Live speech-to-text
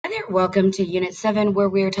Welcome to Unit 7, where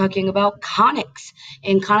we are talking about conics.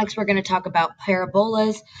 In conics, we're going to talk about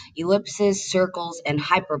parabolas, ellipses, circles, and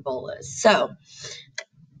hyperbolas. So,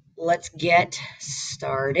 let's get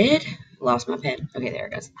started. Lost my pen. Okay, there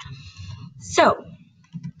it goes. So,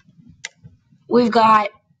 we've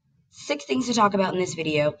got 6 things to talk about in this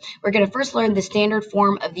video. We're going to first learn the standard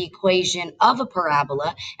form of the equation of a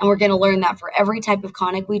parabola, and we're going to learn that for every type of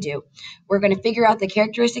conic we do. We're going to figure out the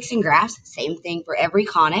characteristics and graphs, same thing for every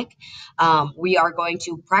conic. We are going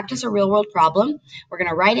to practice a real-world problem. We're going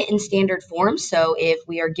to write it in standard form, so if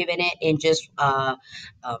we are given it in just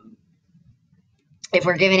if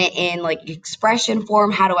we're given it in like expression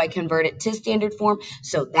form, how do I convert it to standard form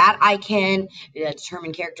so that I can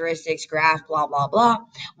determine characteristics, graph, blah, blah, blah.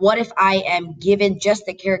 What if I am given just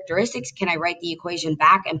the characteristics? Can I write the equation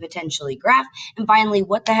back and potentially graph? And finally,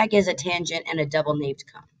 what the heck is a tangent and a double-naived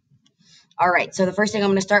cone? All right, so the first thing I'm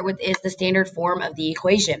going to start with is the standard form of the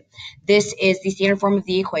equation. This is the standard form of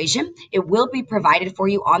the equation. It will be provided for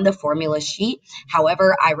you on the formula sheet.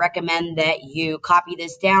 However, I recommend that you copy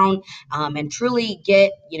this down and truly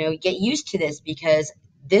get used to this, because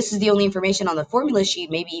this is the only information on the formula sheet,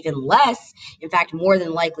 maybe even less. In fact, more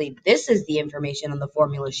than likely, this is the information on the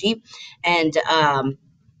formula sheet. And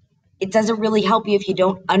it doesn't really help you if you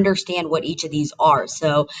don't understand what each of these are.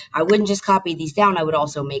 So I wouldn't just copy these down. I would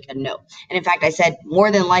also make a note. And in fact, I said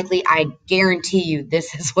more than likely, I guarantee you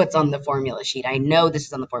this is what's on the formula sheet. I know this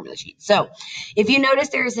is on the formula sheet. So if you notice,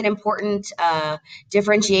 there is an important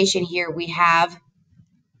differentiation here. We have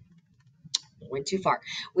went too far.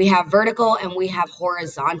 We have vertical and we have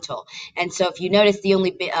horizontal. And so if you notice,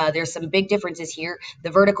 there's some big differences here. The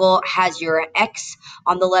vertical has your x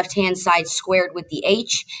on the left-hand side squared with the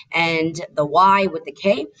h and the y with the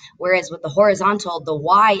k, whereas with the horizontal, the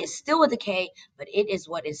y is still with the k, but it is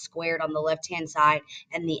what is squared on the left-hand side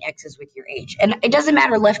and the x is with your h. And it doesn't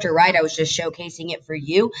matter left or right. I was just showcasing it for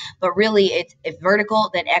you, but really if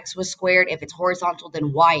vertical, then x was squared. If it's horizontal,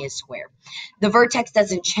 then y is squared. The vertex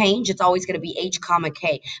doesn't change. It's always going to be h comma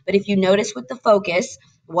k. But if you notice with the focus,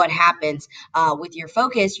 what happens with your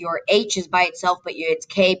focus, your h is by itself, but it's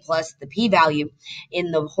k plus the p-value.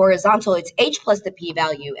 In the horizontal, it's h plus the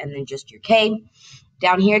p-value and then just your k.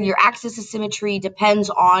 Down here, your axis of symmetry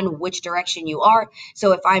depends on which direction you are.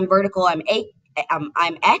 So if I'm vertical, I'm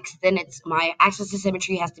x, then my axis of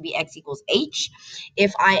symmetry has to be x equals h.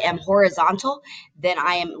 If I am horizontal, then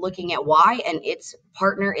I am looking at y and its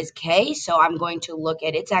partner is k. So I'm going to look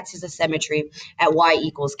at its axis of symmetry at y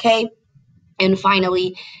equals k. And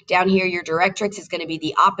finally, down here, your directrix is going to be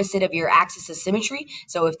the opposite of your axis of symmetry.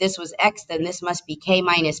 So if this was x, then this must be k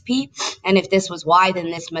minus p. And if this was y,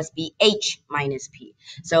 then this must be h minus p.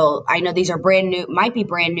 So I know these are might be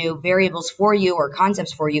brand new variables for you or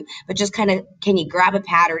concepts for you, but just kind of, can you grab a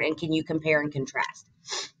pattern and can you compare and contrast?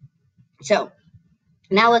 So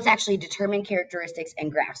now let's actually determine characteristics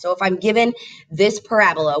and graphs. So if I'm given this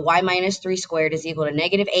parabola, y minus 3 squared is equal to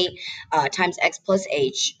negative 8 times x plus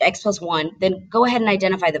 1, then go ahead and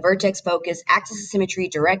identify the vertex, focus, axis of symmetry,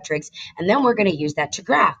 directrix, and then we're going to use that to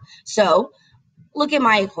graph. So look at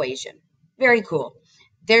my equation. Very cool.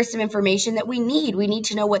 There's some information that we need. We need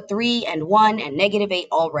to know what 3 and 1 and negative 8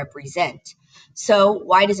 all represent. So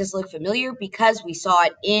why does this look familiar? Because we saw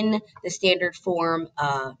it in the standard form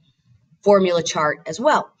formula chart as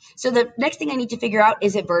well. So the next thing I need to figure out,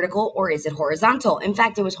 is it vertical or is it horizontal? In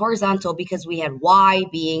fact, it was horizontal because we had y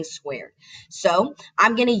being squared. So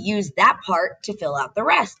I'm going to use that part to fill out the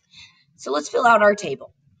rest. So let's fill out our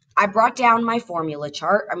table. I brought down my formula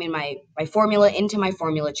chart, my formula into my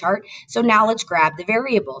formula chart. So now let's grab the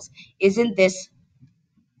variables. Isn't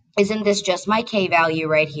this just my k value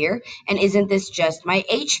right here? And isn't this just my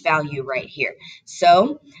h value right here?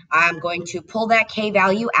 So I'm going to pull that k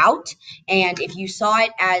value out. And if you saw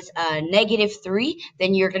it as negative 3,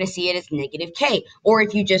 then you're going to see it as negative k. Or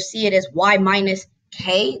if you just see it as y minus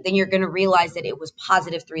k, then you're going to realize that it was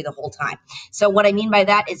positive 3 the whole time. So what I mean by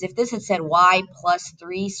that is if this had said y plus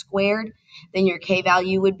 3 squared, then your k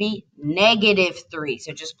value would be negative 3.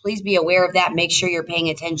 So just please be aware of that. Make sure you're paying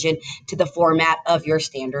attention to the format of your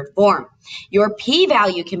standard form. Your p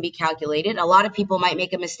value can be calculated. A lot of people might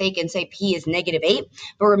make a mistake and say p is negative 8,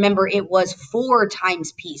 but remember it was 4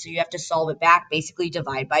 times p. So you have to solve it back, basically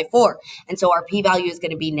divide by 4. And so our p value is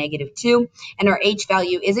going to be negative 2, and our h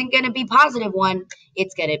value isn't going to be positive 1.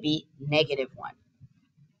 It's going to be negative 1.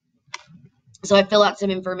 So I fill out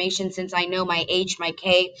some information since I know my h, my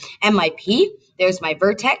k, and my p. There's my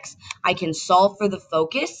vertex. I can solve for the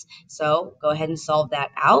focus. So go ahead and solve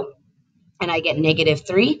that out. And I get negative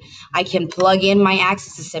 3. I can plug in my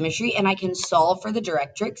axis of symmetry, and I can solve for the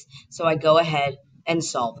directrix. So I go ahead and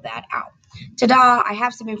solve that out. Ta-da, I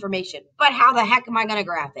have some information, but how the heck am I going to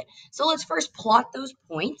graph it? So let's first plot those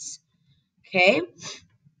points, okay?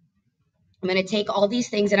 I'm going to take all these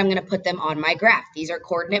things and I'm going to put them on my graph. These are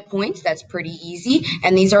coordinate points. That's pretty easy.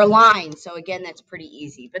 And these are lines. So again, that's pretty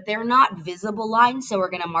easy. But they're not visible lines, so we're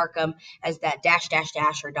going to mark them as that dash, dash,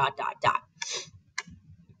 dash, or dot, dot, dot.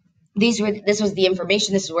 This was the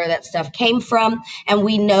information. This is where that stuff came from. And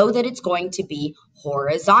we know that it's going to be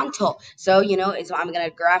horizontal. So, I'm going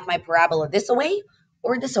to graph my parabola this away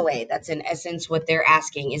or this away. That's in essence what they're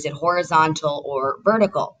asking. Is it horizontal or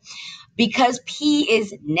vertical? Because P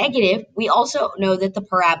is negative, we also know that the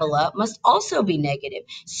parabola must also be negative.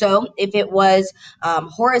 So if it was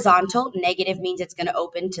horizontal, negative means it's going to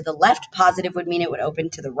open to the left. Positive would mean it would open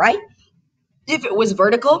to the right. If it was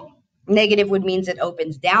vertical, negative would mean it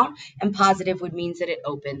opens down, and positive would mean that it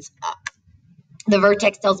opens up. The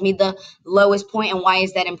vertex tells me the lowest point, and why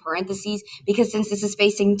is that in parentheses? Because since this is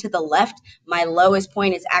facing to the left, my lowest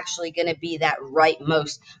point is actually going to be that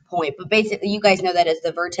rightmost point. But basically, you guys know that as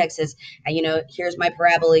the vertex is, here's my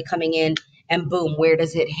parabola coming in, and boom, where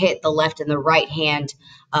does it hit? The left and the right hand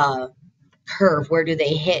curve. Where do they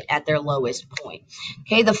hit at their lowest point?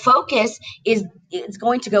 Okay, the focus is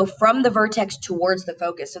going to go from the vertex towards the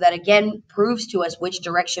focus. So that again proves to us which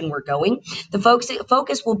direction we're going. The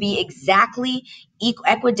focus will be exactly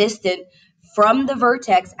equidistant from the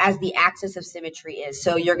vertex as the axis of symmetry is.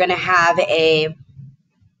 So you're going to have a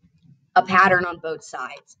pattern on both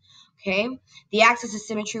sides. Okay, the axis of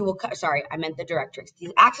symmetry will cut, sorry, I meant the directrix.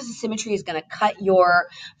 The axis of symmetry is going to cut your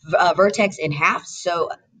vertex in half. So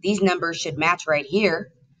these numbers should match right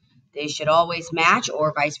here. They should always match,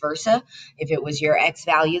 or vice versa. If it was your x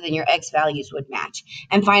value, then your x values would match.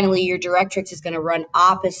 And finally, your directrix is going to run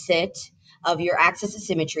opposite of your axis of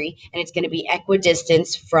symmetry, and it's going to be equidistant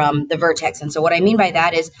from the vertex. And so what I mean by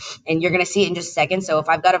that is, and you're going to see it in just a second. So if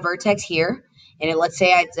I've got a vertex here, and let's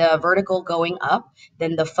say it's a vertical going up,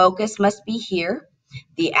 then the focus must be here,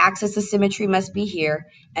 the axis of symmetry must be here,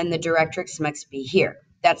 and the directrix must be here.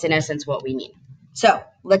 That's in essence what we mean. So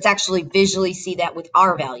let's actually visually see that with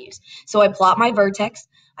our values. So I plot my vertex,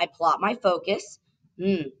 I plot my focus.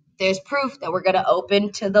 There's proof that we're going to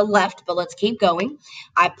open to the left, but let's keep going.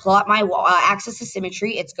 I plot my axis of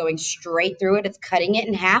symmetry. It's going straight through it. It's cutting it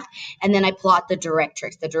in half. And then I plot the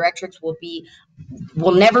directrix. The directrix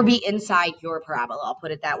will never be inside your parabola. I'll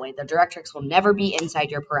put it that way. The directrix will never be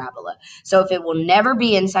inside your parabola. So if it will never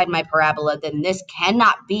be inside my parabola, then this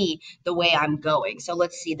cannot be the way I'm going. So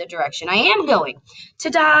let's see the direction I am going.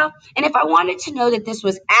 Ta-da! And if I wanted to know that this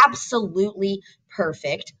was absolutely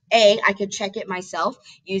perfect, I could check it myself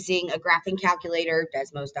using a graphing calculator,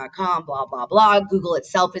 desmos.com, blah, blah, blah. Google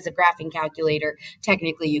itself is a graphing calculator.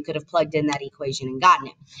 Technically, you could have plugged in that equation and gotten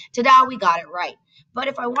it. Ta-da, we got it right. But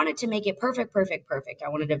if I wanted to make it perfect, I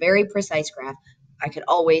wanted a very precise graph, I could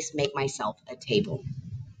always make myself a table.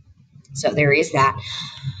 So there is that.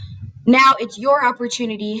 Now it's your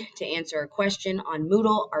opportunity to answer a question on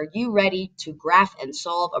Moodle. Are you ready to graph and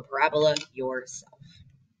solve a parabola yourself?